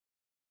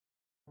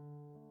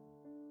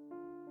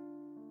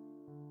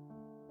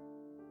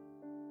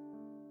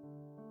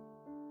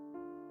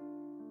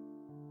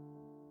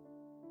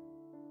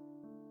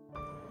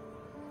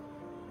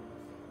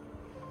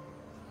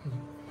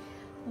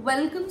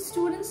Welcome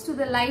students to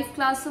the live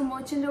class of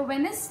Merchant of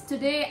Venice.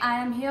 Today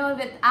I am here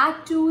with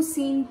Act 2,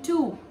 Scene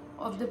 2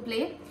 of the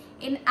play.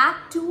 In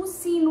Act 2,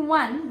 Scene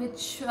 1,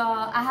 which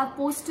I have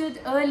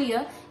posted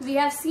earlier, we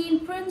have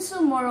seen Prince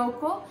of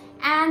Morocco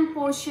and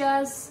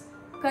Portia's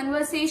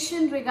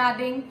conversation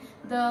regarding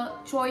the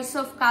choice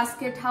of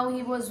casket, how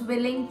he was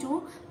willing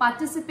to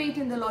participate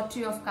in the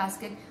lottery of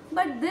casket.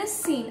 But this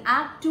scene,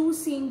 Act 2,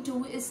 Scene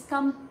 2, is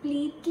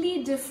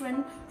completely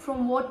different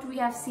from what we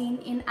have seen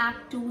in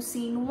Act 2,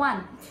 Scene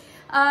 1.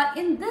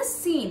 In this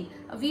scene,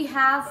 we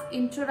have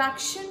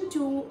introduction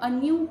to a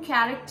new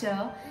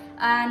character,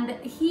 and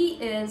he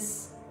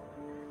is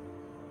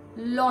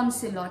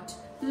Launcelot.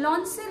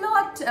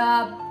 Launcelot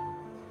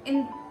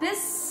in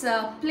this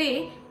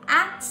play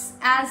acts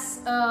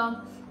as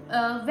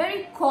a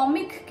very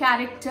comic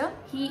character.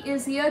 He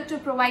is here to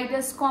provide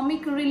us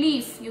comic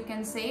relief, you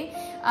can say,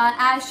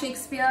 as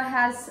Shakespeare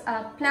has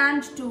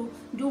planned to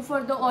do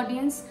for the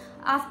audience.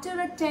 After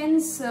a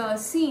tense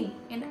scene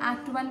in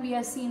Act 1, we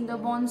have seen the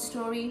Bond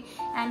story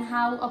and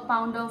how a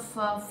pound of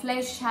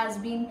flesh has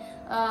been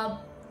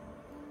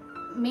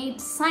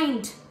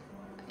signed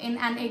in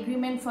an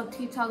agreement for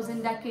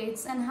 3,000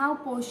 ducats, and how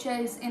Portia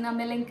is in a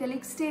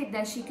melancholic state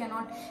that she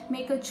cannot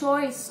make a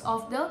choice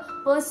of the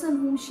person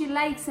whom she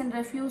likes and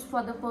refuse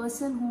for the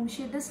person whom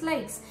she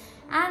dislikes,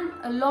 and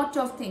a lot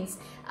of things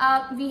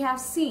we have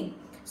seen.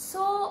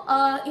 So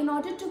in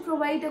order to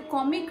provide a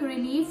comic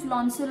relief,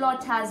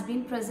 Launcelot has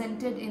been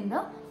presented in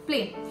the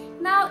play.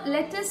 Now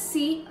let us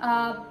see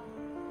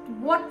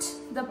what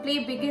the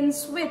play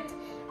begins with.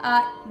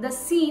 The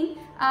scene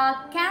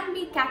can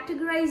be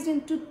categorized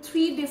into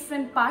three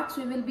different parts.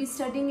 We will be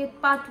studying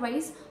it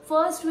part-wise.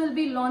 First will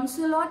be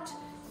Launcelot,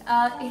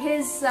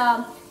 his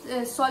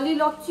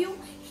soliloquy.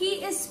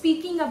 He is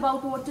speaking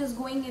about what is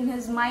going in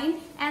his mind,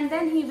 and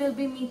then he will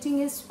be meeting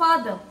his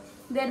father.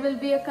 There will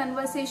be a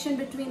conversation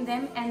between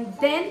them, and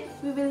then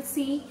we will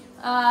see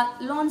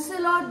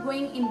Launcelot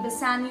going in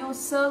Bassanio's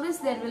service.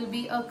 There will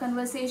be a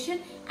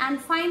conversation,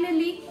 and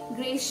finally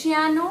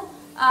Gratiano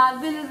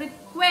will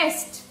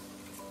request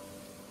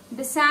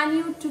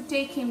Bassanio to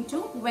take him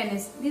to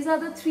Venice. These are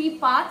the three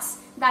parts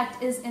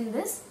that is in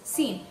this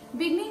scene.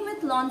 Beginning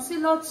with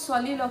Launcelot's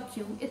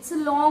soliloquy, it's a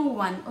long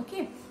one,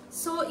 okay?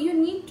 So you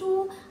need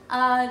to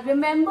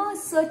remember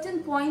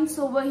certain points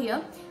over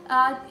here.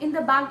 In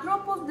the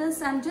backdrop of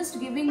this, I'm just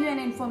giving you an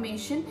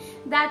information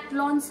that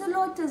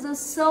Launcelot is a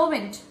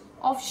servant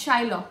of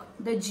Shylock,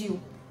 the Jew.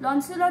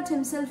 Launcelot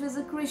himself is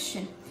a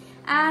Christian.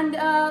 And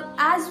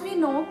as we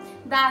know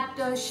that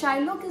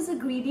Shylock is a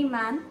greedy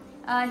man,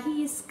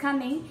 he is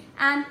cunning,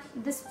 and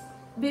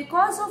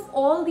because of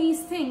all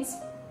these things,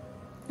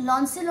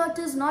 Launcelot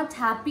is not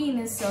happy in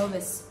his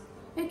service.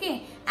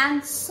 Okay,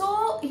 and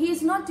so he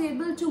is not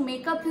able to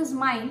make up his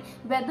mind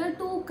whether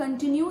to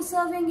continue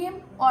serving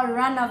him or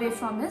run away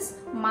from his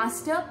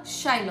master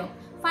Shylock.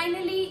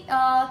 Finally,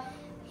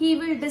 he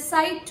will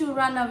decide to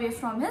run away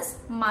from his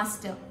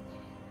master.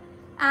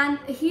 And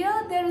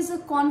here there is a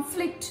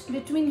conflict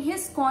between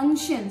his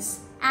conscience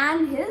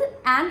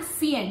and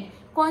fiend.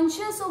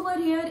 Conscience over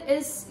here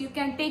is, you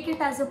can take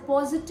it as a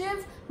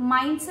positive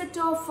mindset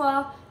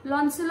of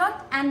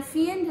Launcelot, and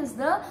fiend is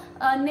the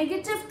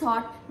negative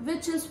thought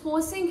which is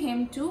forcing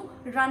him to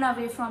run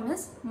away from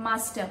his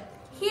master.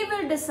 He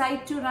will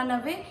decide to run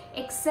away,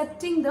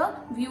 accepting the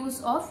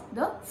views of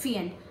the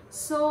fiend.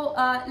 So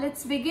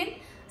let's begin.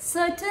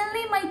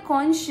 Certainly my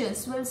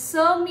conscience will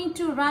serve me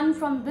to run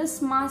from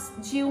this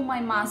Jew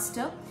my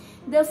master.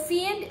 The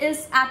fiend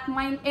is at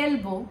mine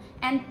elbow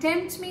and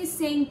tempts me,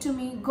 saying to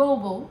me,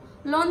 Gobo,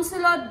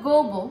 Launcelot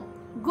Gobo,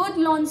 good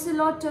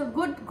Launcelot or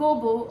good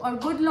Gobo, or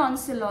good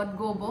Launcelot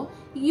Gobo,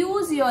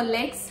 use your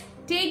legs,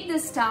 take the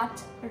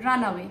start,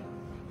 run away.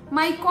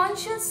 My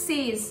conscience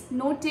says,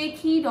 no, take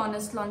heed,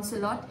 honest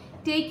Launcelot,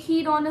 take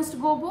heed, honest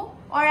Gobo,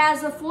 or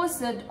as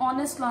aforesaid,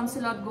 honest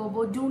Launcelot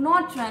Gobo, do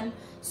not run,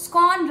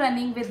 scorn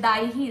running with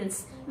thy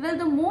heels. Will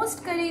the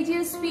most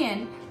courageous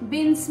fiend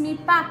bids me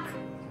pack?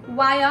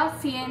 Via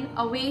fiend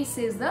away,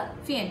 says the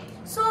fiend.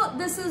 So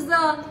this is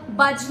the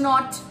budge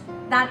not,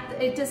 that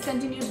it is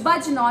continued,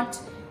 budge not,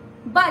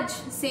 budge,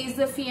 says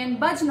the fiend,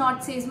 budge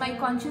not, says my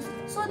conscience.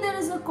 So there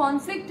is a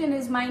conflict in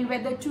his mind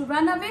whether to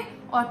run away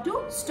or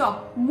to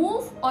stop,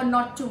 move or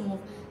not to move.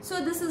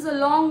 So this is a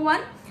long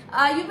one.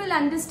 You will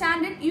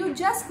understand it. You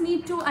just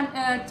need to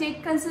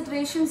take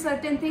consideration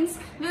certain things.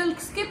 We will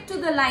skip to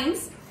the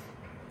lines.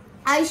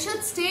 I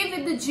should stay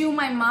with the Jew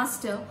my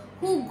master,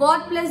 who,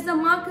 God bless the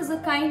mark, is a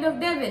kind of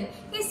devil.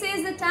 He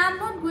says that I am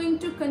not going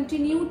to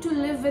continue to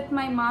live with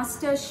my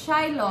master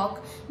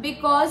Shylock,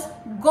 because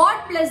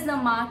God bless the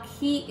mark,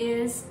 he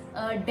is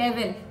a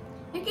devil.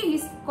 Okay,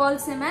 he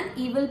calls him an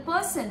evil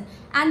person.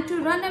 And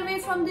to run away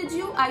from the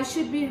Jew, I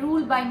should be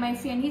ruled by my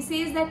fiend. He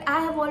says that I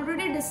have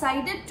already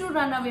decided to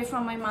run away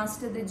from my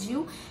master the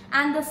Jew,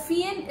 and the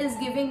fiend is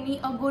giving me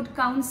a good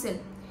counsel.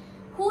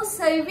 Who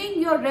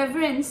serving your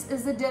reverence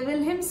is the devil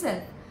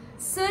himself.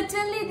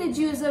 Certainly the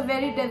Jew is a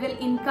very devil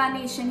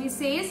incarnation. He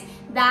says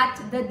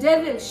that the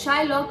devil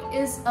Shylock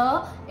is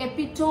a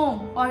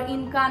epitome or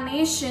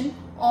incarnation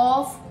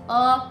of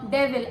a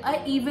devil,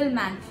 a evil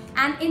man.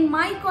 And in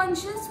my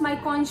conscience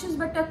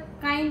but a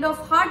kind of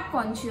hard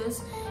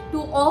conscience,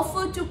 to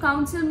offer to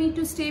counsel me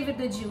to stay with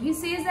the Jew. He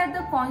says that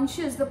the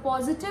conscious, the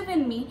positive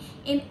in me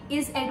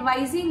is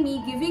advising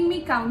me, giving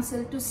me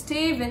counsel to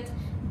stay with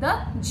the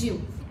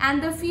Jew.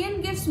 And the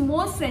fiend gives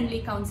more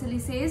friendly counsel. He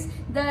says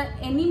the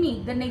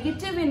enemy, the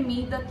negative in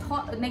me, the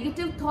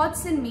negative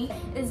thoughts in me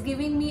is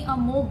giving me a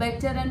more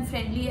better and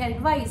friendly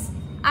advice.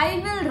 I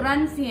will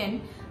run,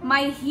 fiend.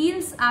 My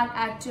heels are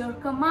at your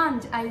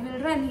command. I will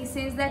run. He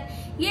says that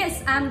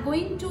yes, I am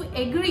going to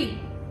agree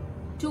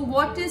to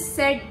what is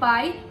said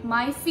by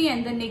my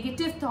fiend, the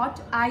negative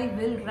thought. I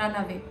will run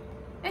away.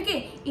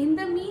 Okay, in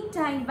the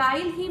meantime,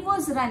 while he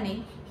was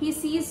running, he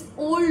sees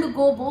old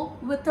Gobbo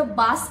with a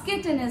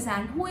basket in his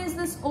hand. Who is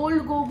this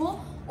old Gobbo?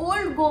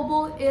 Old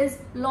Gobbo is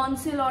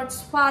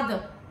Launcelot's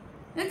father.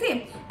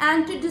 Okay,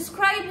 and to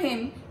describe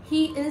him,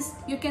 he is,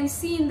 you can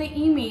see in the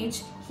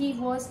image, he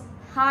was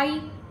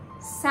high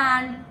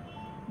sand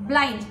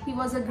blind. He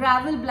was a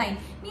gravel blind.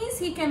 Means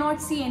he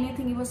cannot see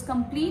anything. He was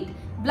complete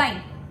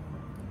blind.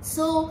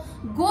 So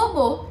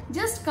Gobbo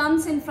just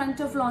comes in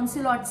front of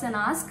Launcelot and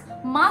asks,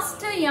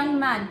 Master young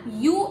man,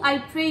 you, I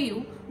pray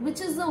you,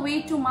 which is the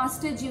way to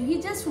Master Jew?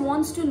 He just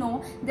wants to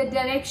know the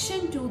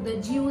direction to the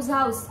Jew's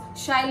house,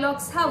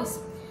 Shylock's house.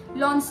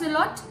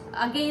 Launcelot,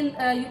 again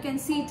you can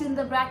see it in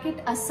the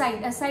bracket,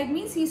 aside. Aside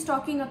means he's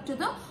talking up to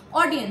the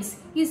audience.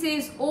 He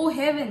says, oh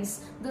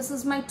heavens, this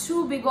is my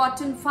true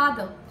begotten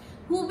father,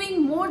 who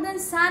being more than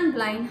sand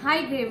blind,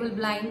 high gravel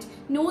blind,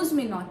 knows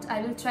me not.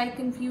 I will try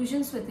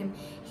confusions with him.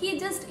 He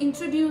just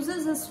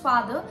introduces his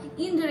father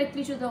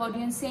indirectly to the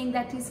audience, saying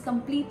that he's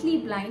completely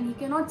blind, he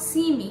cannot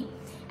see me,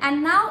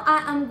 and now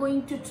I am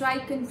going to try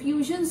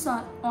confusions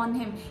on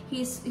him.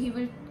 He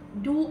will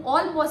do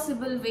all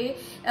possible way,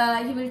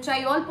 he will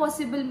try all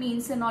possible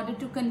means in order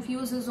to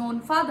confuse his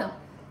own father.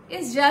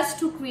 It's just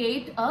to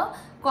create a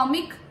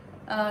comic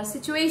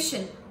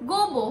situation.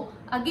 Gobbo,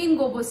 again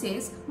Gobbo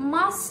says,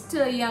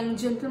 Master young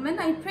gentleman,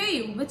 I pray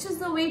you, which is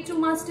the way to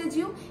Master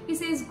Jew? He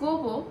says,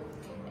 Gobbo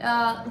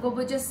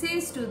just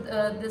says to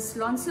this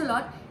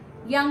Launcelot,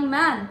 young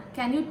man,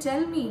 can you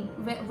tell me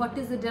what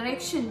is the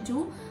direction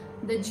to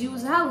the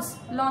Jew's house?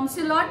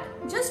 Launcelot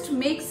just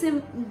makes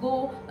him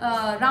go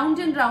round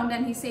and round,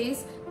 and he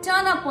says,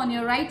 turn up on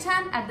your right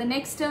hand at the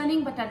next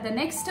turning, but at the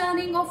next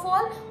turning of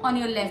all, on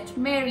your left.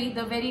 Marry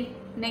the very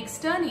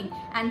next turning,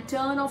 and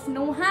turn off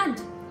no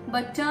hand,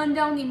 but turn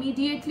down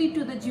immediately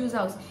to the Jew's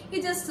house. He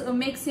just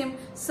makes him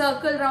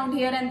circle round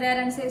here and there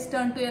and says,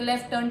 turn to your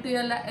left, turn to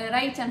your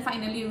right, and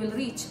finally you will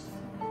reach.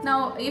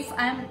 Now if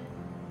I am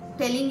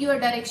telling you a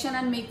direction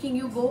and making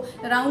you go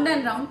round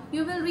and round,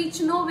 you will reach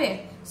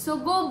nowhere. So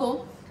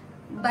Gobbo,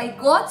 by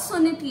God's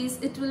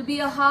sonneties, it will be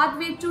a hard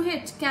way to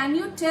hit. Can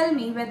you tell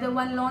me whether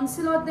one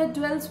Launcelot that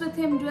dwells with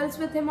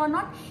him or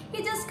not?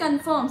 He just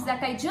confirms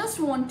that I just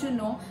want to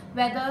know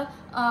whether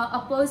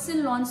a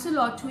person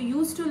Launcelot who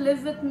used to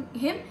live with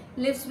him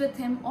lives with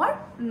him or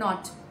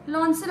not.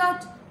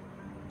 Launcelot,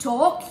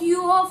 talk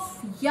you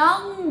of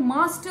young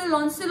Master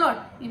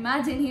Launcelot.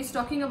 Imagine he's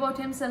talking about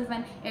himself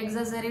and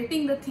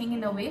exaggerating the thing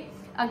in a way.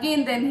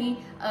 Again then he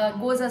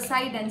goes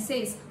aside and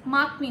says,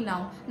 mark me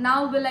now,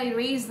 now will I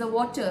raise the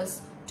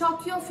waters.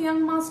 Talk you of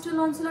young Master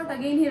Launcelot.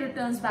 Again he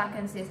returns back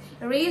and says,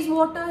 raise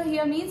water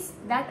here means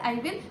that I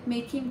will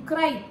make him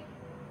cry.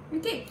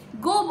 Okay,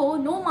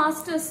 Gobbo, no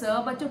master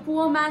sir, but a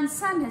poor man's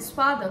son, his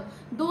father.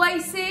 Though I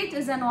say it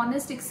is an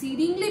honest,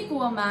 exceedingly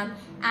poor man,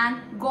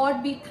 and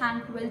God be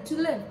thanked well to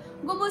live.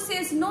 Gobbo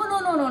says,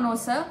 no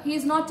sir, he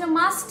is not a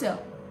master.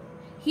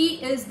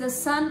 He is the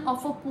son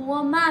of a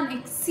poor man,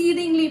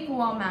 exceedingly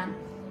poor man.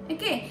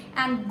 Okay,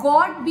 and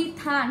God be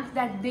thanked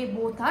that they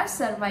both are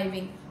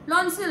surviving.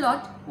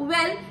 Launcelot,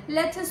 well,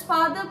 let his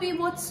father be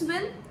what's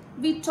will.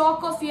 We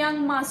talk of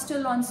young Master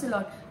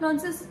Launcelot.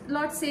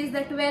 Launcelot says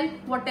that, well,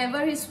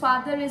 whatever his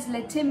father is,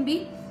 let him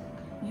be.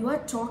 You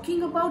are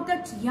talking about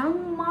that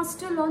young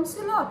Master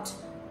Launcelot.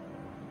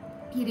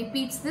 He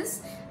repeats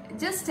this,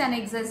 just an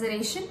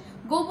exaggeration.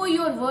 Gobbo,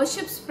 your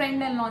worship's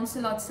friend and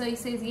Launcelot, sir. He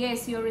says,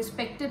 yes, your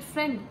respected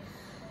friend.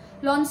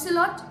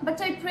 Launcelot,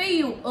 but I pray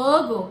you,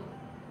 ergo,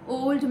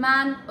 old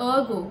man,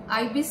 ergo,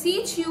 I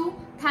beseech you,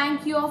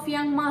 thank you of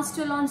young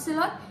Master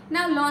Launcelot.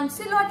 Now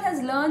Launcelot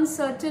has learned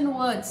certain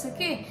words,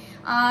 okay,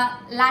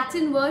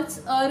 Latin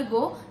words,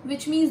 ergo,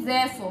 which means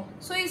therefore.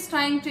 So he's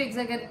trying to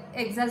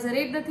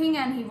exaggerate the thing,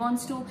 and he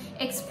wants to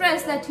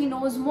express that he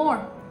knows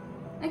more.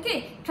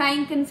 Okay,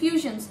 trying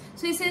confusions.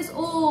 So he says,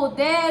 oh,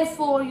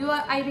 therefore,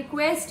 I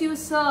request you,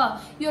 sir,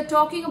 you are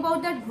talking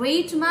about that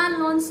great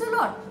man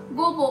Launcelot.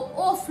 Gobbo,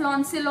 oh,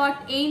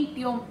 Launcelot, ain't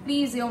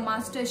please your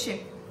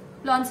mastership.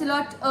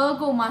 Launcelot,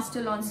 ergo,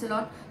 Master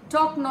Launcelot,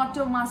 talk not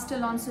of Master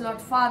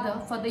Launcelot,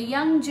 father, for the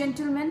young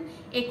gentleman,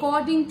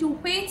 according to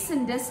fates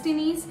and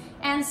destinies,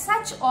 and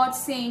such odd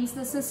sayings,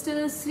 the sister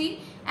is free,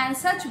 and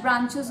such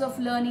branches of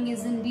learning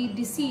is indeed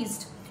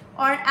deceased.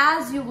 Or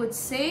as you would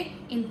say,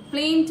 in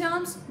plain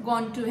terms,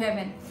 gone to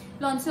heaven.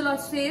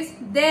 Launcelot says,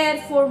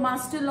 therefore,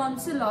 Master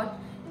Launcelot,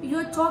 you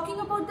are talking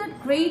about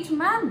that great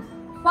man,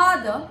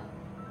 father,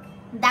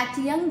 that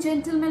young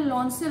gentleman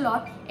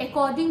Launcelot,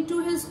 according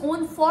to his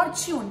own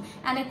fortune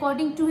and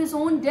according to his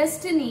own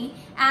destiny,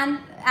 and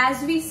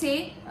as we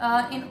say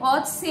in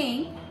odd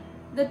saying,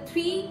 the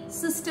three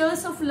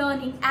sisters of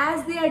learning,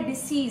 as they are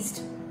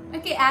deceased,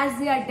 okay, as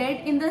they are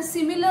dead, in the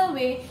similar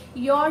way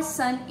your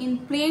son, in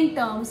plain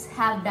terms,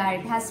 have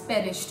died, has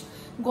perished,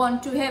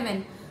 gone to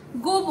heaven.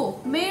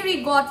 Gobo,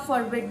 Mary, God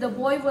forbid, the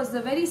boy was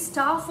the very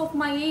staff of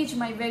my age,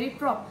 my very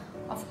prop.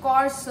 Of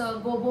course,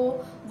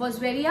 Gobo was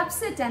very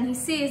upset, and he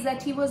says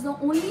that he was the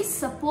only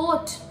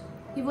support,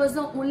 he was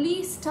the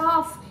only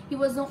staff, he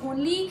was the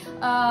only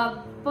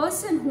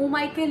person whom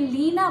I can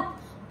lean up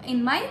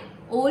in my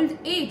old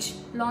age.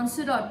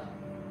 Launcelot,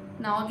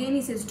 now again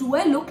he says, do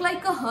I look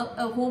like a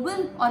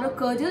hobble or a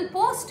cudgel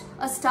post,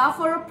 a staff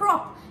or a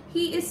prop?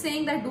 He is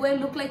saying that, do I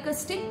look like a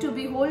stick to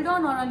be held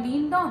on or a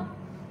leaned on?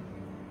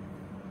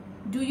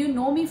 Do you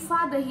know me,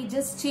 father? He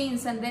just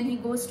changed, and then he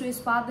goes to his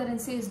father and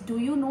says, do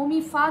you know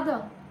me,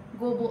 father?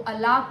 Gobo,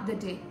 alack the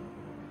day.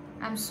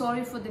 I'm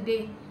sorry for the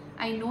day.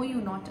 I know you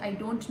not. I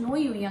don't know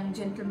you, young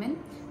gentleman.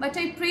 But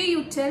I pray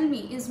you tell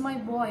me, is my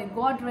boy,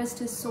 God rest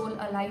his soul,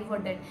 alive or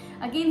dead?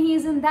 Again, he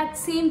is in that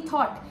same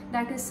thought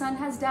that his son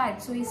has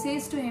died. So he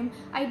says to him,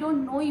 I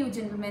don't know you,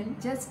 gentlemen.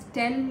 Just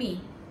tell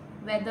me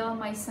whether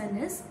my son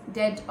is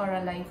dead or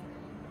alive.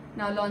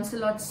 Now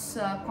Launcelot's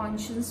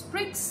conscience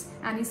pricks,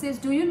 and he says,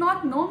 do you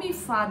not know me,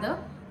 father?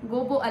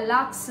 Gobo,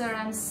 alack, sir,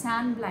 I am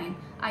sand blind.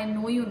 I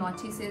know you not.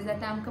 He says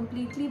that I am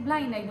completely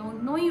blind. I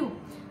don't know you.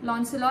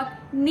 Launcelot,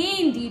 nay,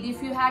 indeed,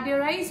 if you had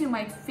your eyes, you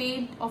might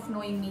fail of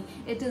knowing me.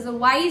 It is a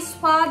wise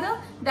father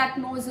that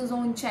knows his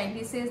own child.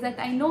 He says that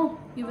I know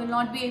you will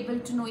not be able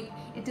to know it.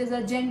 It is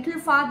a gentle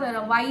father,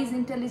 a wise,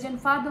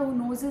 intelligent father who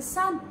knows his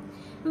son.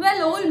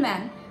 Well, old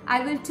man, I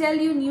will tell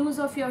you news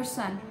of your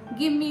son.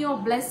 Give me your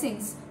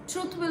blessings.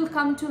 Truth will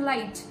come to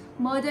light.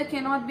 Murder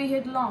cannot be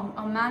hid long.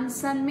 A man's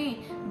son may,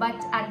 but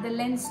at the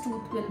length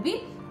truth will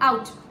be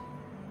out.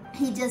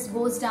 He just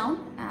goes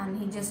down and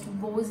he just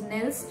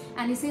kneels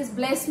and he says,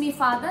 bless me,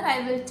 father,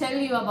 I will tell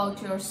you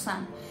about your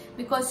son.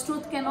 Because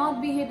truth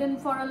cannot be hidden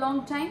for a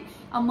long time.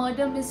 A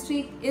murder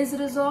mystery is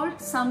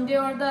resolved someday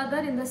or the other.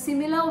 In the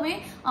similar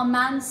way, a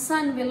man's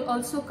son will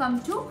also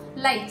come to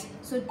light.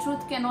 So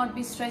truth cannot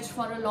be stretched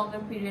for a longer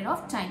period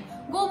of time.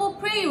 Gobo,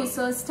 pray you,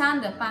 sir,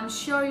 stand up. I'm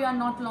sure you are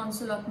not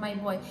Launcelot, my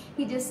boy.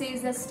 He just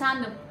says that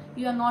stand up,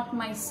 you are not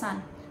my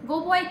son.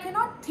 Gobo, I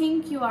cannot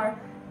think you are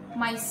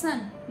my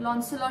son.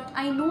 Launcelot,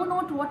 I know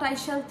not what I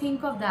shall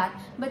think of that,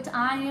 but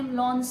I am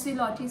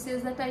Launcelot. He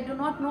says that I do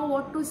not know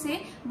what to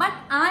say, but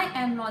I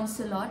am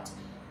Launcelot,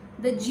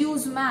 the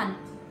Jew's man,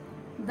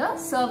 the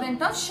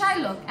servant of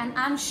Shylock, and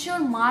I'm sure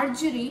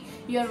Marjorie,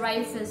 your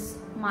wife, is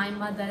my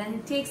mother. And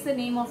he takes the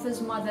name of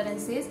his mother and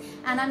says,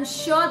 and I'm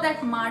sure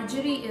that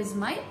Marjorie is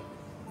my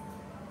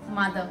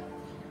mother.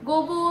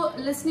 Gobo,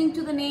 listening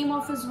to the name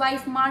of his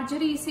wife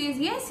Marjorie, says,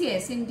 yes,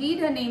 yes, indeed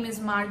her name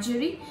is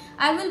Marjorie.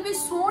 I will be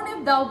sworn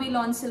if thou be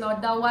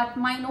Launcelot, thou art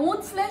mine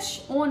own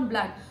flesh, own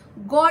blood.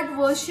 God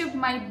worship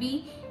might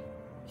be,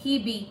 he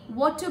be.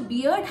 What a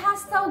beard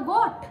hast thou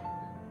got?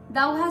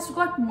 Thou hast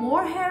got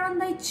more hair on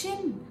thy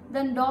chin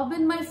than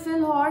Dobbin, my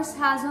Phil horse,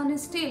 has on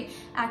his tail.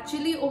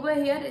 Actually, over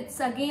here, it's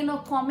again a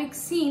comic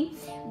scene.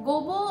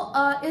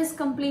 Gobo is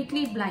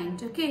completely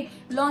blind, okay?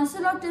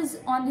 Launcelot is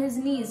on his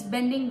knees,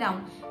 bending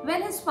down.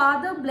 When his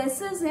father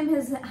blesses him,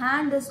 his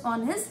hand is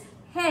on his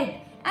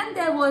head, and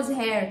there was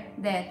hair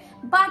there.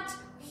 But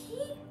he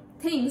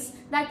thinks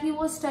that he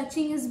was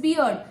touching his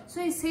beard.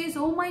 So he says,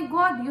 oh my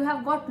God, you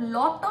have got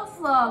lot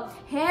of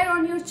hair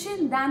on your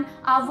chin than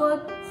our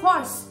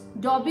horse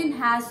Dobbin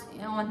has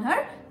on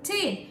her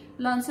tail.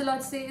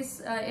 Launcelot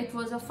says it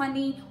was a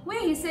funny way.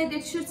 He said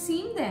it should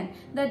seem then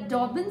that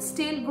Dobbin's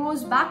tail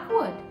grows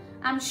backward.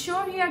 I'm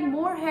sure he had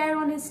more hair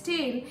on his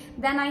tail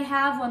than I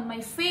have on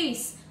my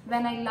face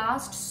when I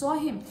last saw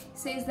him. He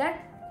says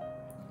that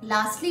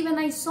lastly when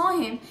I saw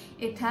him,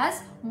 it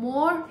has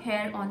more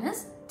hair on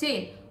his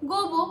tail.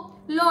 Gobo,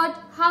 Lord,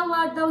 how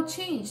art thou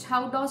changed?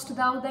 How dost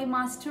thou thy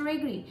master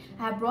agree?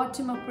 I have brought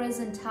him a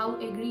present. How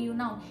agree you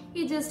now?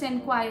 He just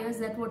inquires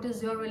that what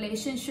is your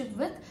relationship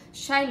with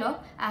Shylock?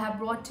 I have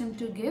brought him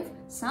to give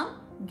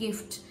some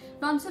gift.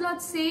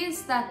 Launcelot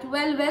says that,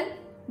 well,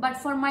 but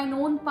for mine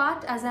own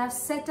part, as I have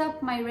set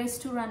up my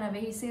rest to run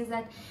away. He says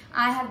that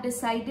I have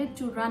decided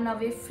to run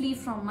away, flee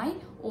from my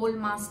old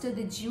master,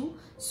 the Jew.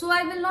 So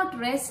I will not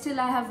rest till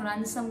I have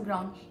run some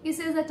ground. He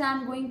says that I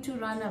am going to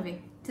run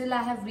away till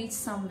I have reached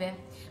somewhere.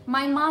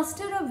 My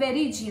master, a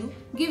very Jew,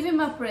 give him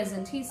a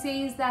present. He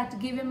says that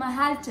give him a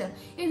halter.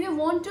 If you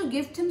want to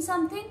gift him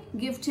something,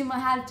 gift him a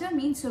halter,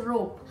 means a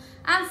rope.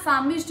 I am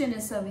famished in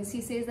his service.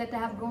 He says that I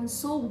have grown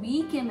so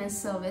weak in his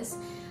service.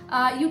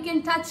 You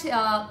can touch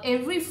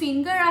every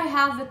finger I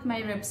have with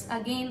my ribs.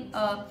 Again,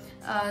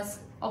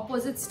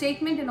 opposite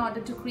statement in order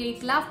to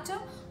create laughter.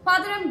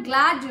 Father, I am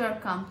glad you are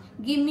come.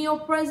 Give me your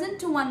present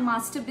to one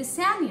master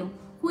Bassanio,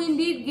 who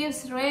indeed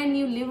gives rare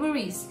new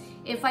liveries.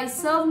 If I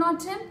serve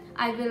not him,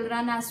 I will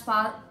run as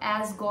far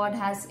as God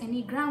has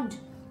any ground.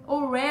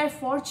 O rare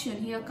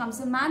fortune, here comes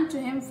a man to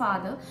him,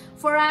 Father,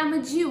 for I am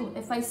a Jew.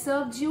 If I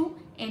serve Jew,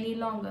 any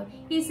longer.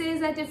 He says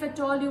that if at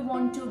all you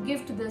want to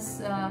gift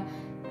this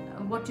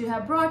what you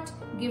have brought,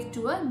 give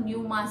to a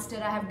new master.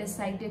 I have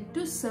decided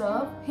to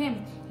serve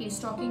him. He is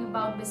talking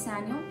about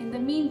Bassanio. In the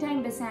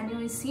meantime, Bassanio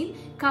is seen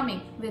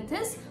coming with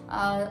his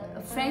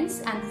friends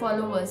and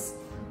followers.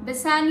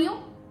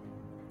 Bassanio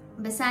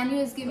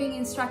is giving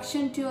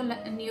instruction to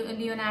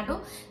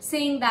Leonardo,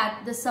 saying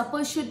that the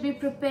supper should be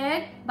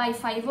prepared by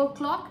 5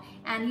 o'clock,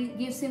 and he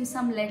gives him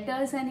some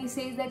letters and he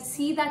says that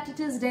see that it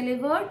is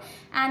delivered.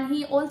 And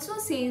he also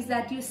says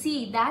that you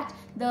see that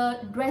the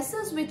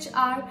dresses which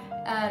are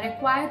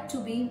required to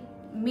be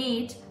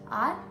made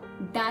are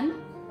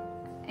done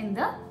in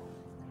the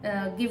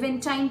given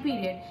time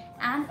period,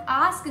 and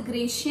ask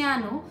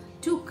Gratiano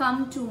to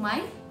come to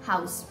my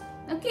house.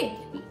 Okay,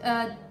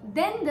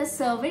 then the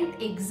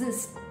servant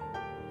exists.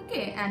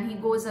 Okay, and he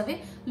goes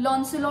away.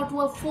 Launcelot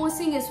was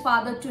forcing his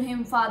father to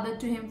him, father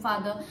to him,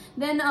 father.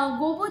 Then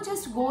Gobbo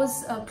just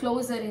goes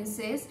closer and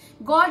says,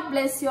 God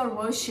bless your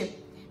worship.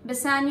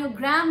 Bassanio,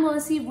 grant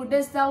mercy,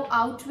 wouldest thou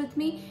out with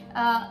me?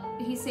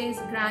 He says,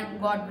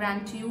 God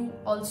grant you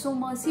also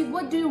mercy.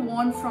 What do you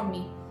want from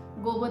me?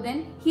 Gobbo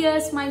then,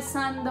 here's my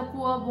son, the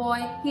poor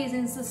boy. He is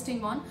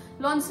insisting on.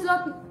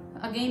 Launcelot,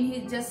 again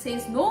he just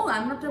says, no,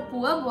 I'm not a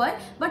poor boy,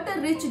 but a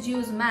rich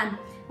Jew's man.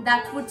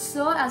 That would,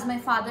 sir, as my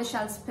father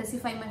shall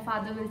specify. My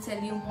father will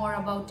tell you more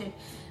about it.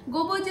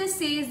 Gobbo just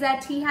says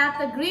that he hath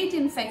a great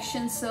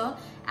infection, sir,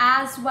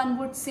 as one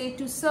would say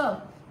to serve.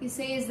 He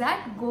says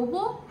that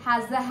Gobbo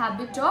has the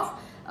habit of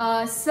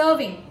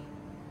serving.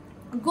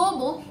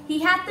 Gobbo, he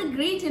hath a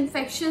great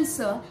infection,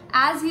 sir,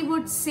 as he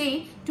would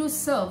say to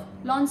serve.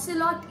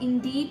 Launcelot,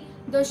 indeed,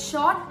 the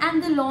short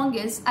and the long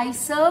is, I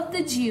serve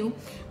the Jew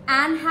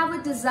and have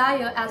a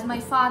desire as my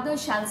father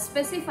shall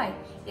specify.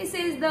 He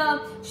says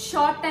the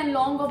short and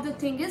long of the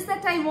thing is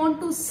that I want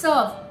to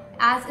serve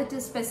as it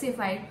is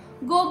specified.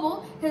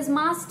 Gobbo, his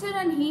master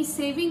and he,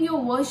 saving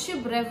your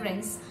worship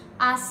reverence,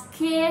 are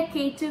scare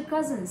cater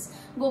cousins.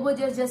 Gobbo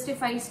just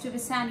justifies to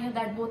Bassanio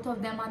that both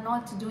of them are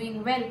not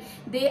doing well.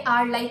 They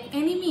are like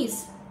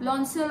enemies.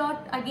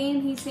 Launcelot,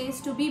 again he says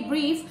to be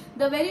brief.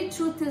 The very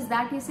truth is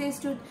that he says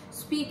to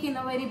speak in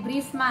a very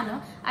brief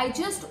manner. I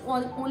just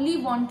only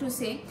want to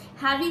say,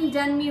 having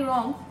done me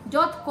wrong,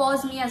 doth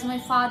cause me as my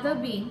father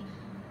being.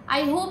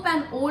 I hope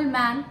an old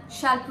man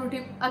shall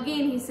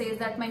again he says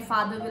that my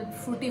father will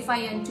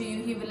fructify unto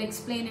you. He will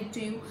explain it to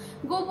you.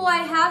 Gobbo, I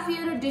have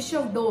here a dish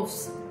of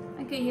doves.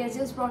 Okay, he has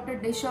just brought a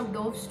dish of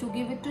doves to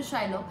give it to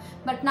Shylock,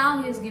 but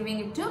now he is giving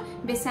it to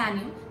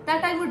Bassanio,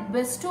 that I would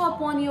bestow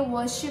upon your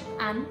worship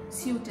and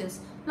suitors.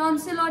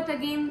 Launcelot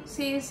again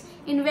says,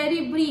 in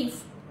very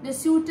brief, the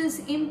suit is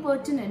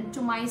impertinent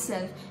to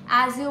myself,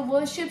 as your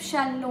worship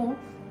shall know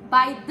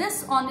by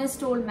this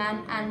honest old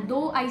man, and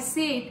though I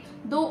say it,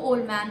 though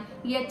old man,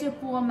 yet a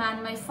poor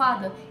man, my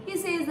father. He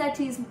says that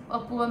he's a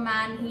poor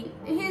man.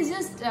 He is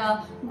just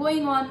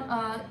going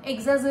on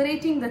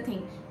exaggerating the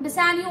thing.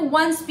 Bassanio,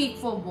 one speak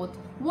for both.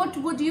 What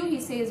would you? He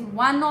says,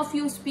 one of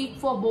you speak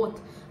for both.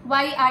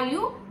 Why are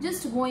you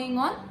just going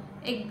on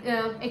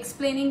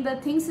explaining the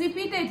things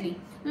repeatedly?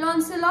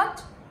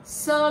 Launcelot,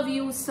 serve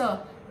you,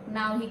 sir.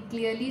 Now he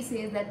clearly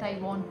says that I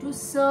want to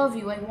serve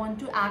you. I want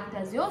to act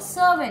as your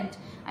servant.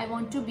 I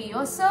want to be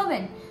your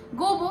servant.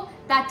 Gobbo,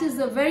 that is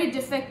the very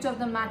defect of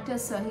the matter,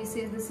 sir. He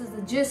says this is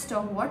the gist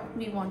of what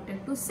we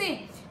wanted to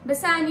say.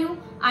 Bassanio,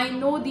 I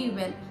know thee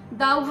well.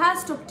 Thou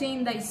hast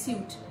obtained thy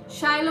suit.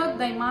 Shylock,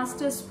 thy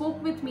master,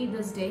 spoke with me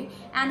this day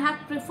and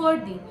hath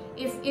preferred thee.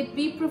 If it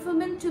be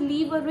preferment to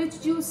leave a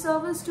rich Jew's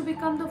service to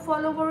become the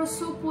follower of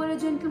so poor a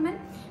gentleman.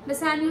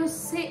 Bassanio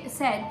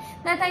said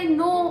that I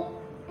know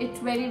it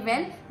very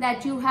well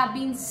that you have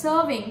been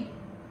serving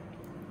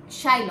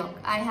Shylock.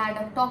 I had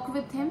a talk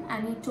with him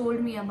and he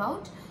told me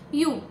about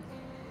you.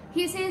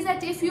 He says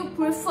that if you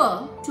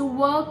prefer to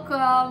work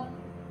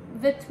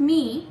with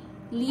me,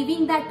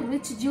 leaving that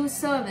rich Jew's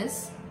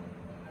service,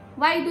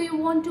 why do you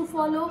want to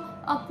follow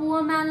a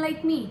poor man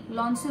like me?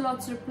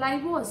 Launcelot's reply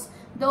was,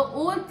 the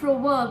old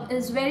proverb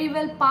is very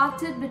well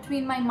parted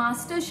between my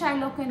master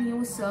Shylock and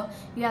you, sir.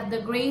 You have the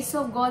grace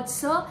of God,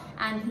 sir,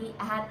 and he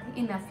had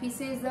enough. He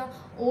says the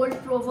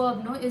old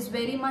proverb is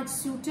very much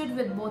suited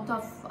with both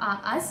of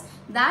us,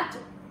 that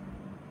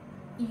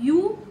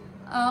you,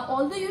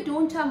 although you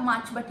don't have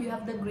much, but you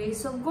have the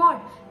grace of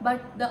God.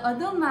 But the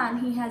other man,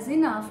 he has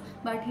enough,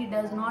 but he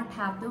does not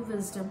have the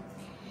wisdom.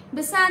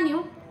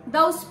 Bassanio,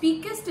 thou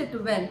speakest it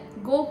well.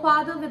 Go,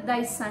 father, with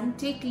thy son,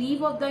 take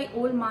leave of thy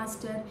old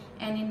master,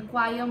 and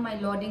inquire my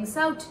lordings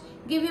out.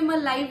 Give him a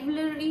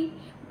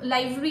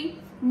livery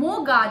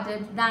more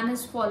guarded than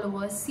his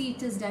followers. See,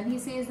 it is done. He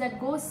says that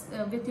go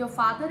with your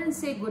father and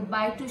say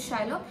goodbye to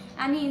Shylock,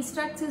 and he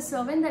instructs his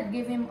servant that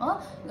give him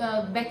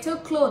a better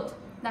cloth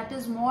that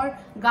is more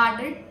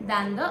guarded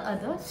than the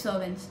other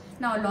servants.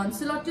 Now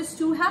Launcelot is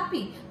too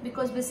happy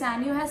because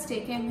Bassanio has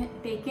taken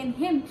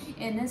him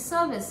in his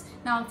service.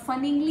 Now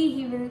funnily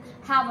he will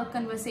have a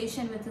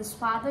conversation with his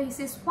father. He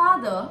says,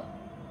 Father,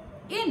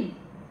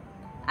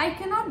 I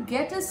cannot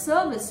get a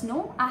service,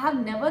 no, I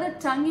have never a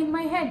tongue in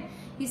my head.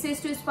 He says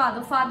to his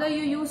father, Father,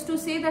 you used to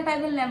say that I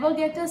will never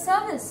get a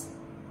service.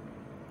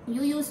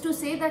 You used to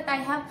say that I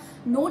have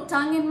no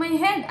tongue in my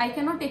head, I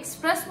cannot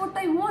express what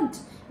I want.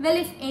 Well,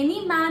 if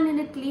any man in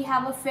Italy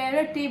have a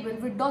fairer table,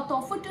 which doth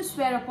offer to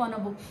swear upon a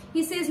book.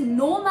 He says,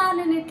 no man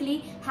in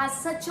Italy has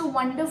such a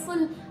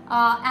wonderful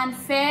and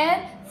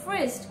fair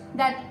friend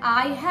that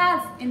I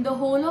have in the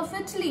whole of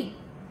Italy.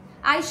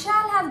 I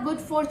shall have good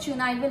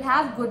fortune, I will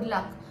have good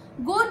luck.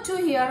 Go to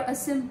hear a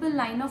simple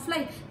line of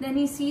life. Then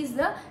he sees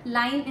the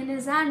line in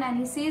his hand and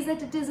he says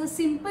that it is a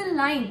simple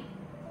line.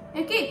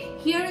 Okay,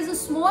 here is a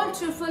small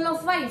trifle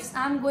of wives.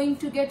 I am going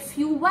to get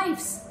few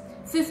wives.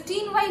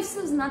 15 wives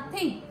is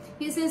nothing.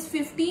 He says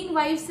 15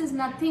 wives is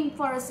nothing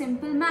for a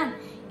simple man.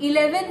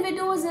 11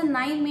 widows and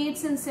 9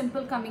 maids in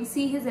simple coming.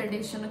 See his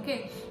addition,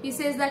 okay. He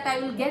says that I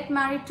will get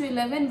married to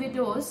 11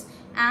 widows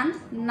and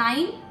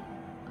 9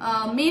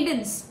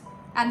 maidens.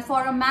 And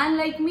for a man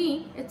like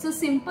me, it's a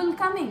simple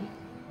coming.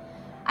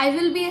 I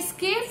will be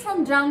escaped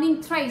from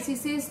drowning thrice. He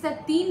says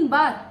that 3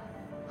 बार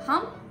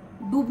हम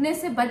डूबने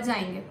से बच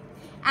जाएंगे.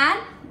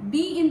 And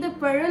be in the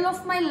peril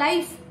of my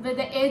life with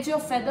the edge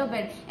of feather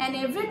bed. And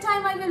every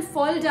time I will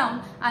fall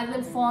down, I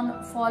will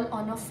fall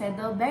on a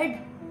feather bed.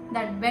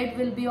 That bed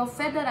will be of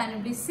feather and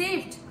will be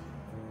saved.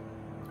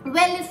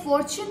 Well, if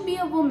fortune be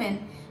a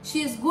woman,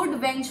 she is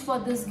good wench for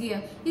this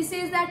gear. He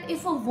says that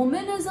if a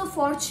woman is a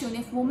fortune,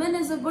 if woman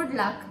is a good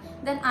luck,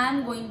 then I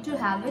am going to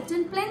have it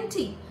in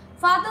plenty.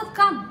 Father,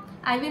 come.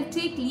 I will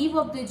take leave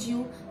of the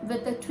Jew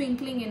with a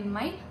twinkling in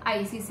my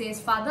eyes. He says,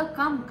 Father,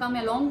 come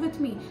along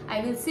with me.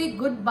 I will say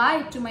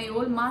goodbye to my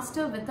old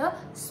master with a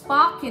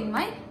spark in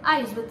my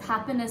eyes, with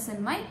happiness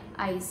in my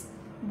eyes.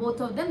 Both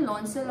of them,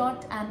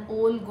 Launcelot and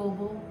old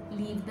Gobbo,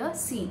 leave the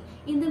scene.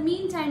 In the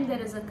meantime, there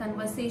is a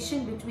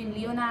conversation between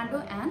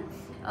Leonardo and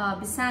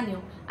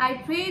Bassanio. I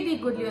pray thee,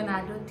 good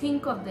Leonardo,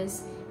 think of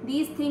this.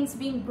 These things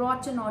being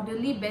brought and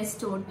orderly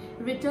bestowed,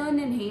 return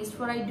in haste,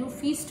 for I do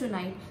feast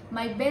tonight,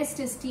 my best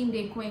esteemed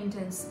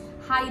acquaintance.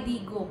 Hie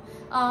thee go.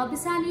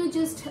 Bassanio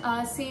just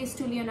says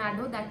to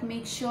Leonardo that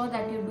make sure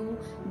that you do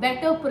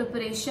better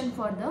preparation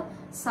for the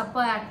supper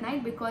at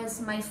night, because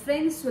my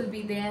friends will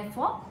be there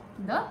for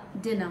the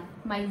dinner,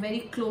 my very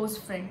close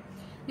friend.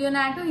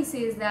 Leonardo, he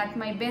says that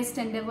my best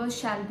endeavor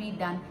shall be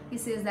done. He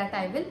says that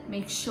I will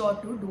make sure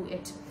to do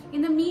it.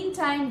 In the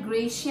meantime,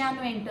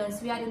 Gratiano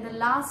enters. We are in the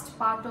last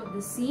part of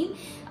the scene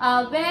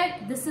where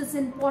this is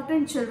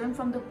important, children,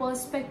 from the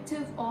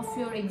perspective of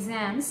your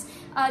exams.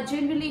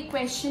 Generally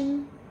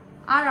questions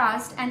are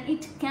asked and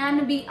it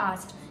can be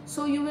asked.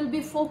 So you will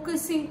be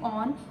focusing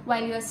on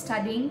while you are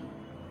studying.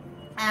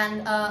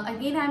 And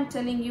again, I am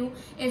telling you,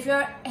 if you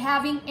are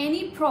having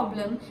any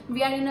problem,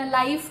 we are in a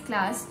live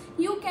class,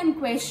 you can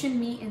question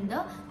me in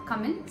the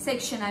comment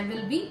section. I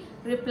will be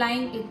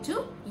replying it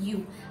to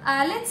you.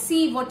 Let's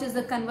see what is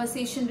the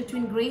conversation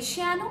between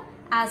Gratiano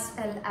as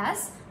well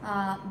as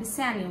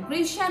Bassanio.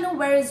 Gratiano,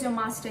 where is your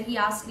master? He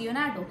asks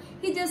Leonardo.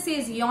 He just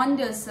says,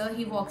 yonder, sir.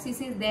 He walks. He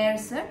says, there,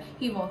 sir.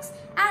 He walks.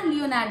 And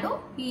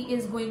Leonardo, he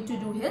is going to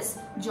do his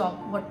job,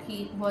 what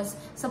he was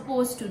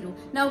supposed to do.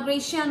 Now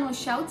Gratiano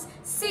shouts,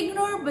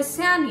 Signor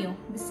Bassanio.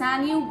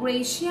 Bassanio,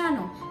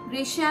 Gratiano.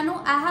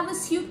 Gratiano, I have a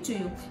suit to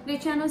you.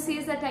 Gratiano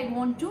says that I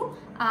want to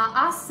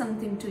ask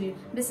something to you.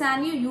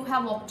 Bassanio, you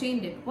have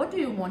obtained it. What do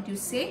you want? You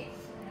say,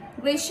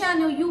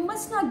 Gratiano, you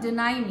must not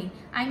deny me.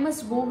 I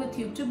must go with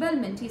you to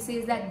Belmont. He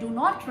says that do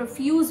not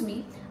refuse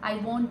me. I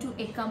want to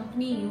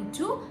accompany you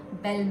to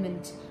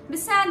Belmont.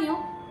 Bassanio,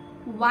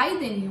 why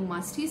then you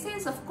must? He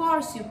says, of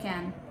course you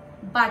can.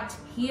 But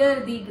hear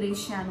thee,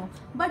 Gratiano.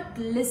 But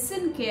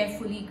listen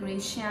carefully,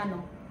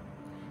 Gratiano.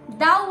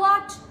 Thou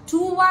art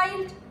too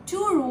wild,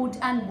 too rude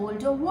and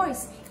bold of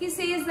voice. He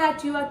says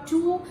that you are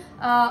too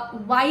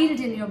wild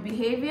in your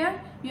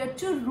behavior, you are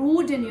too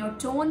rude in your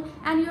tone,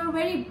 and you are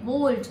very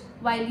bold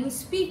while you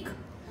speak.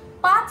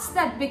 Paths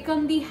that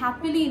become thee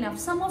happily enough.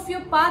 Some of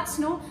your paths,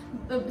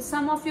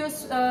 some of your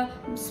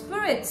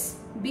spirits,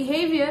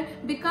 behavior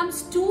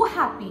becomes too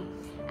happy.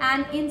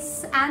 And in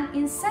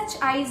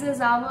such eyes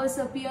as ours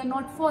appear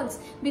not false.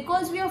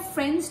 Because we are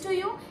friends to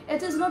you,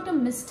 it is not a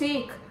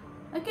mistake.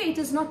 Okay, it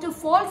is not a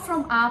fault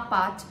from our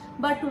part,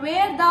 but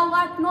where thou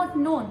art not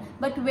known,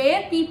 but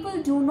where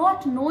people do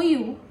not know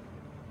you,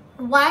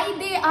 why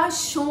they are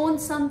shown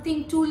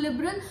something too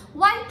liberal?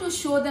 Why to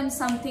show them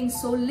something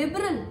so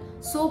liberal,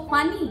 so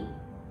funny?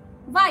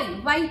 Why?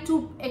 Why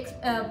to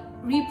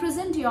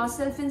represent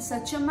yourself in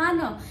such a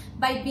manner?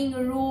 By being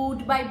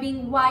rude, by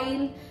being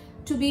wild,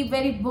 to be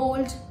very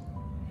bold.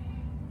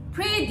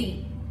 Pray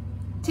thee,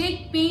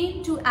 take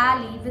pain to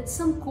ally with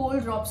some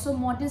cold drops of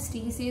modesty.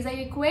 He says, I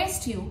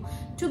request you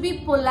to be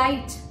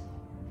polite.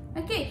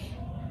 Okay,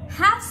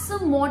 have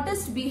some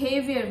modest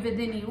behavior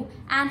within you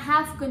and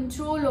have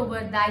control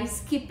over thy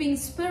skipping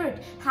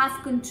spirit.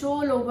 Have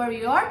control over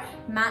your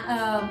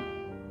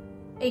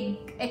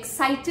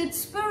excited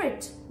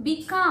spirit.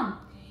 Be calm.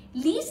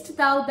 Least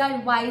thou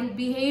thy vile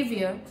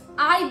behavior,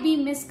 I be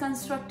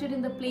misconstructed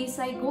in the place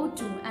I go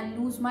to and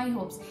lose my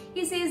hopes.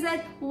 He says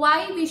that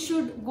why we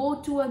should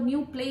go to a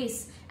new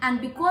place, and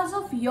because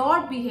of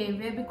your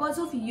behavior, because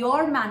of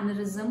your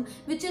mannerism,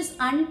 which is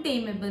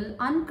untamable,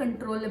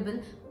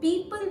 uncontrollable,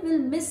 people will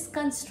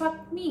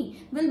misconstruct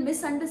me, will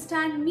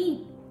misunderstand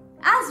me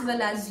as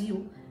well as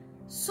you.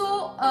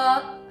 So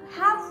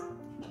have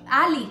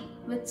ally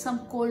with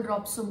some cold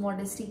drops of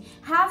modesty.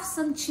 Have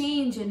some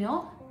change in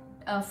your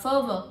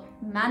fervor,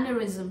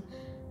 mannerism.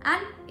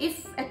 And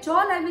if at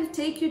all I will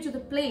take you to the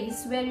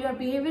place where you are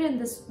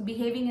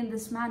behaving in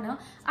this manner,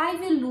 I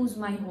will lose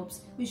my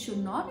hopes. We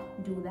should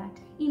not do that.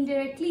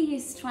 Indirectly, he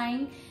is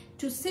trying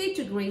to say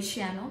to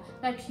Gratiano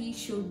that he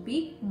should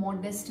be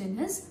modest in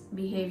his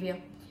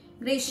behavior.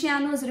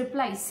 Gratiano's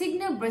reply,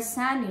 Signor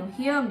Bassanio,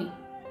 hear me.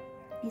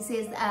 He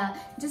says,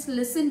 just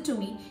listen to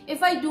me.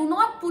 If I do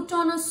not put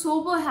on a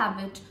sober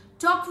habit,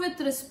 talk with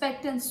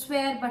respect and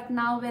swear but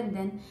now and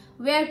then,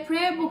 wear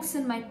prayer books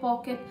in my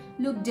pocket,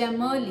 look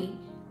demurely,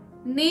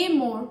 nay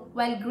more,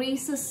 while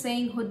grace is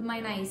saying, hood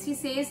mine eyes. He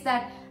says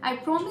that I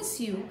promise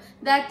you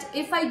that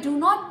if I do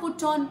not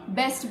put on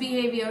best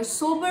behavior,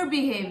 sober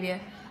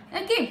behavior,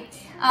 okay,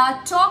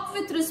 talk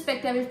with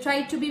respect, I will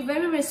try to be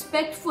very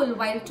respectful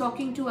while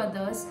talking to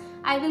others,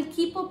 I will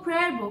keep a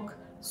prayer book,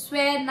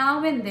 swear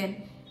now and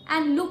then,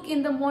 and look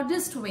in the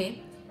modest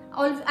way,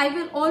 I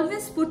will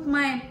always put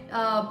my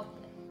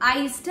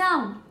eyes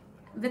down,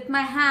 with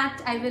my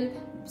hat I will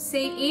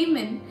say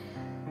amen,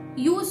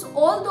 use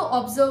all the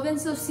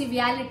observance of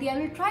civility, I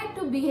will try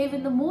to behave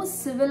in the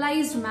most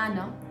civilized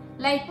manner,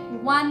 like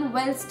one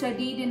well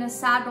studied in a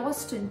sad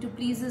Austin to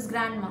please his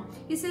grandma.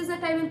 He says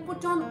that I will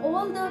put on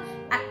all the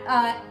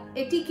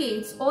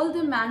etiquettes, all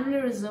the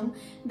mannerism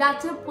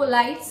that are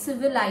polite,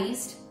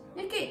 civilized,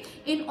 okay,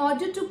 in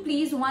order to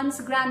please one's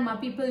grandma.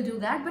 People do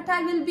that, but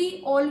I will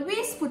be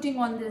always putting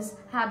on this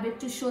habit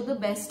to show the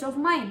best of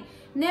mine.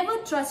 Never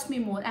trust me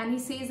more. And he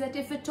says that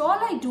if at all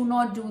I do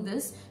not do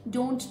this,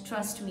 don't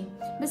trust me.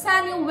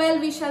 Bassanio,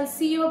 well, we shall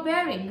see your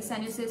bearing.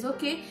 Bassanio says,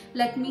 okay,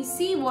 let me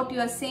see what you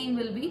are saying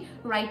will be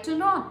right or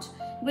not.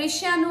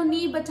 Gratiano,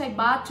 nay, but I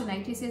bar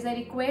tonight. He says, I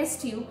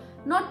request you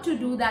not to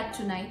do that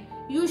tonight.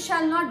 You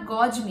shall not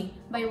gauge me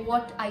by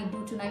what I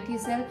do tonight.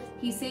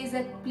 He says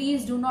that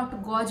please do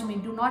not gauge me.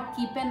 Do not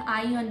keep an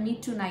eye on me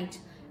tonight.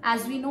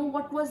 As we know,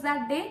 what was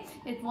that day?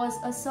 It was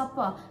a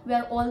supper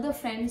where all the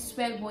friends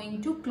were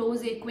going to,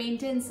 close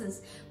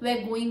acquaintances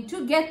were going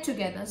to get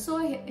together. So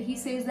he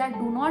says that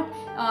do not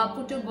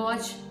put a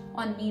gauge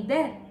on me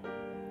there.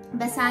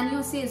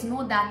 Bassanio says,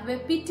 no, that were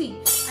pity.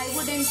 I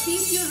would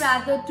entreat you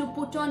rather to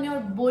put on your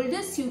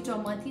boldest suit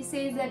of mirth. He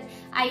says that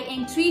I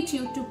entreat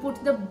you to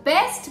put the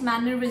best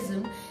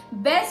mannerism,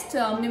 best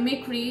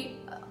mimicry.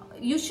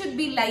 You should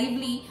be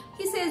lively.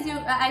 He says,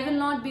 I will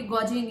not be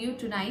gauging you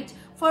tonight,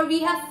 for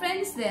we have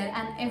friends there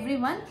and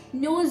everyone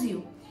knows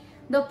you.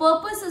 The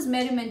purpose is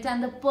merriment,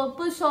 and the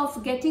purpose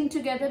of getting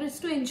together is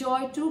to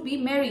enjoy, to be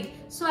merry.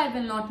 So I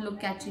will not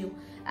look at you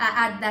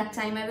at that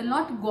time. I will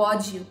not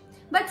gauge you.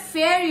 But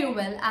fare you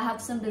well, I have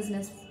some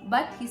business.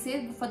 But he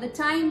says, for the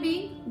time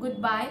being,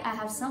 goodbye, I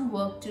have some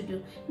work to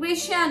do.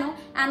 Gratiano,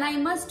 and I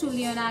must to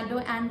Leonardo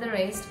and the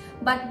rest,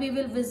 but we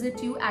will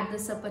visit you at the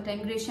supper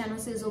time. Gratiano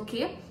says,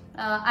 okay,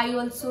 I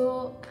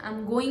also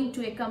am going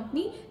to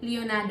accompany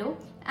Leonardo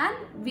and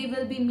we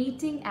will be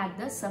meeting at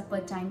the supper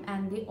time,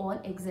 and they all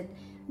exit.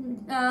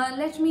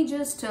 Let me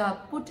just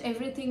put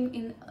everything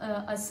in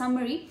a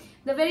summary.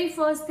 The very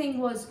first thing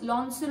was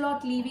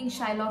Launcelot leaving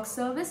Shylock's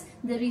service.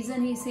 The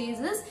reason he says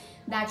is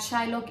that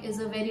Shylock is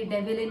a very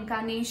devil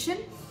incarnation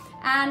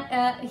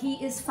and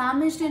he is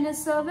famished in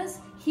his service.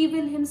 He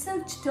will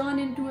himself turn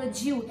into a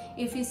Jew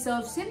if he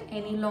serves him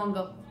any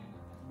longer.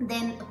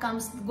 Then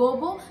comes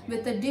Gobbo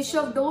with a dish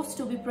of doves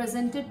to be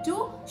presented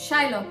to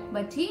Shylock,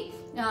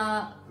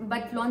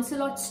 but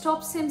Launcelot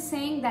stops him,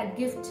 saying that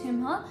gift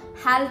him a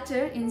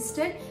halter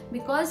instead,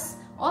 because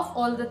of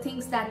all the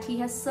things that he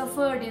has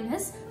suffered in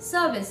his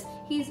service.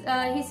 He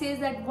says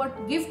that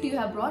what gift you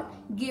have brought,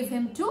 give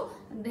him to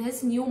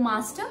his new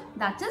master,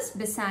 that is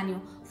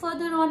Bassanio.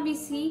 Further on we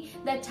see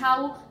that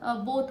how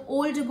both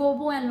old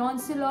Gobbo and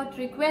Launcelot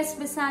request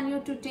Bassanio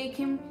to take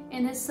him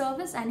in his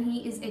service, and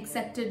he is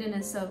accepted in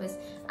his service.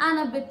 And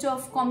a bit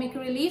of comic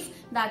relief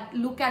that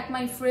look at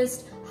my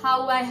frisk,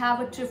 how I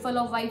have a trifle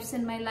of wives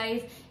in my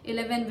life,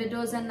 11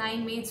 widows and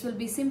 9 maids will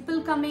be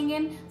simple coming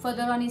in.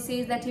 Further on he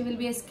says that he will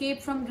be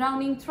escaped from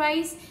drowning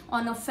thrice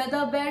on a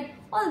feather bed.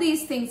 All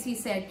these things he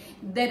said.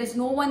 There is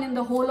no one in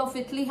the whole of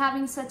Italy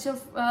having such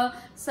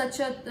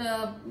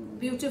a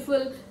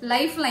beautiful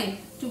lifeline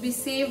to be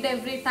saved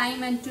every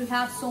time and to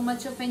have so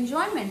much of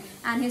enjoyment.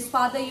 And his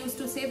father used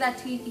to say that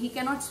he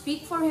cannot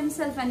speak for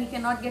himself and he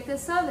cannot get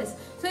his service.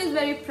 So he is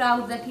very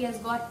proud that he has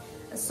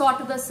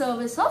sought the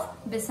service of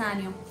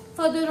Bassanio.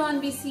 Further on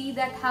we see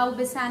that how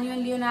Bassanio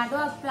and Leonardo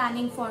are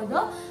planning for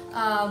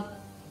the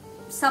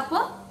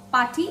supper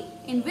party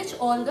in which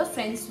all the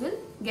friends will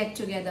get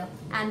together.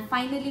 And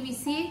finally we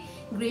see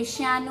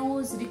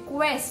Gratiano's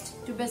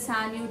request to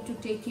Bassanio to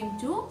take him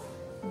to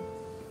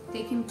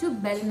take him to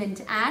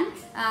Belmont, and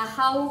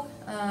how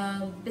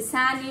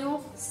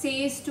Bassanio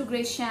says to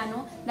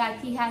Gratiano that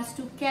he has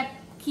to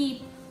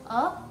keep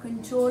a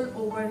control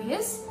over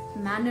his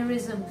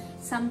mannerism.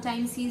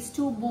 Sometimes he is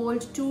too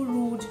bold, too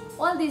rude.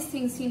 All these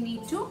things he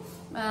need to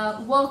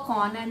work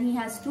on, and he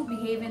has to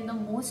behave in the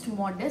most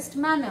modest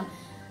manner.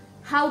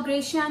 How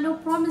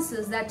Gratiano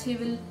promises that he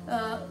will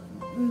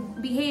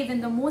behave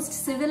in the most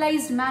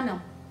civilized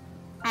manner.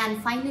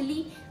 And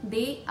finally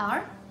they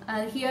are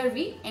here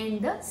we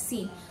end the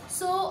scene.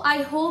 So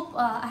I hope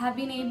I have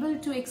been able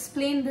to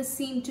explain this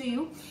scene to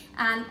you,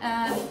 and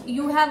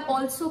you have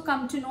also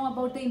come to know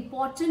about the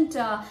important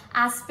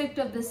aspect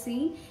of the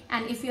scene.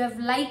 And if you have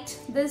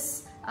liked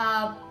this,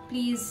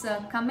 please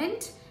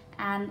comment.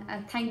 And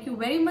thank you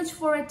very much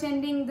for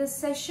attending this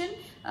session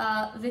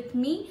with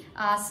me.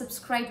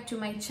 Subscribe to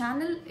my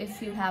channel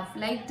if you have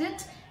liked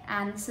it,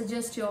 and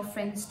suggest your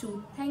friends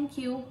too. Thank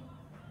you.